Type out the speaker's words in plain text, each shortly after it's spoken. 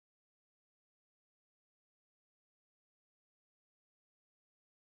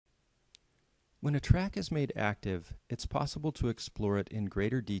When a track is made active, it's possible to explore it in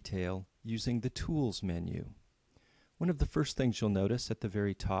greater detail using the Tools menu. One of the first things you'll notice at the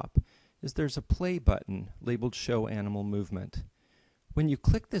very top is there's a play button labeled Show Animal Movement. When you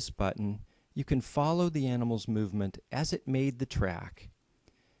click this button, you can follow the animal's movement as it made the track.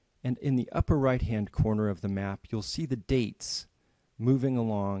 And in the upper right-hand corner of the map, you'll see the dates moving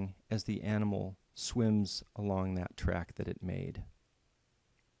along as the animal swims along that track that it made.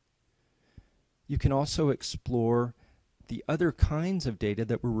 You can also explore the other kinds of data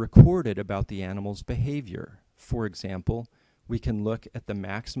that were recorded about the animal's behavior. For example, we can look at the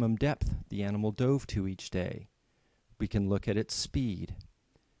maximum depth the animal dove to each day. We can look at its speed.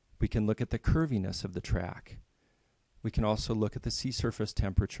 We can look at the curviness of the track. We can also look at the sea surface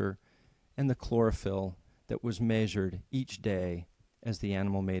temperature and the chlorophyll that was measured each day as the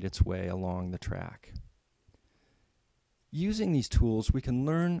animal made its way along the track. Using these tools, we can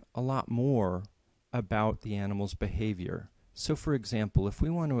learn a lot more about the animal's behavior. So for example, if we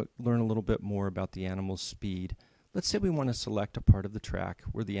want to learn a little bit more about the animal's speed, let's say we want to select a part of the track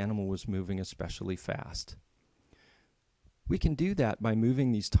where the animal was moving especially fast. We can do that by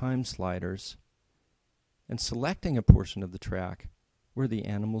moving these time sliders and selecting a portion of the track where the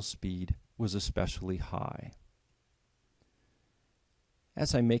animal's speed was especially high.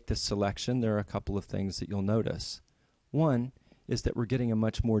 As I make this selection, there are a couple of things that you'll notice. One is that we're getting a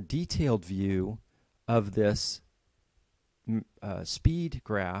much more detailed view of this speed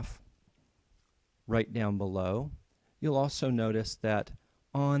graph right down below. You'll also notice that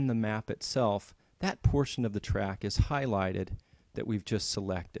on the map itself, that portion of the track is highlighted that we've just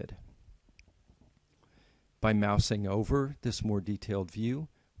selected. By mousing over this more detailed view,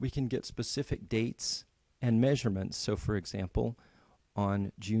 we can get specific dates and measurements. So for example,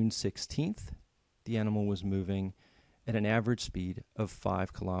 on June 16th, the animal was moving at an average speed of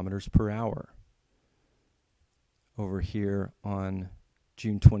 5 kilometers per hour. Over here on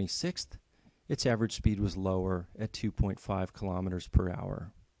June 26th, its average speed was lower at 2.5 kilometers per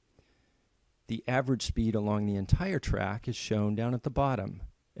hour. The average speed along the entire track is shown down at the bottom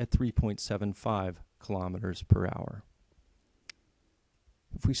at 3.75 kilometers per hour.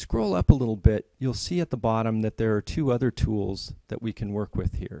 If we scroll up a little bit, you'll see at the bottom that there are two other tools that we can work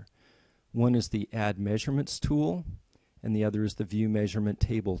with here. One is the Add Measurements tool, and the other is the View Measurement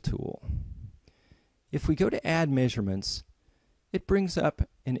Table tool. If we go to Add Measurements, it brings up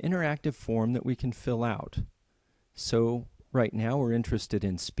an interactive form that we can fill out. So right now we're interested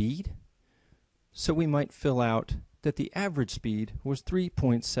in speed, so we might fill out that the average speed was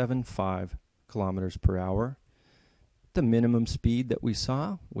 3.75 kilometers per hour. The minimum speed that we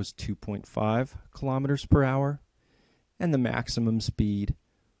saw was 2.5 kilometers per hour, and the maximum speed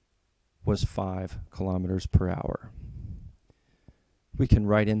was 5 kilometers per hour. We can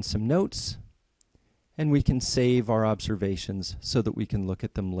write in some notes, and we can save our observations so that we can look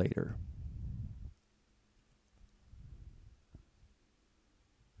at them later.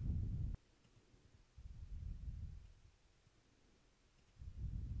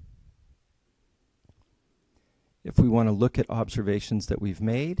 If we want to look at observations that we've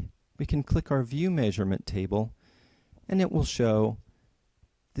made, we can click our View Measurement table, and it will show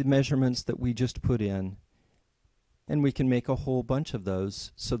the measurements that we just put in, and we can make a whole bunch of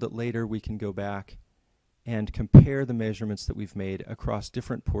those so that later we can go back and compare the measurements that we've made across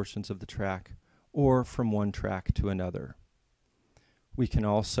different portions of the track or from one track to another. We can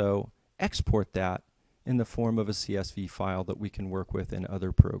also export that in the form of a CSV file that we can work with in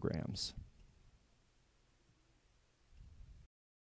other programs.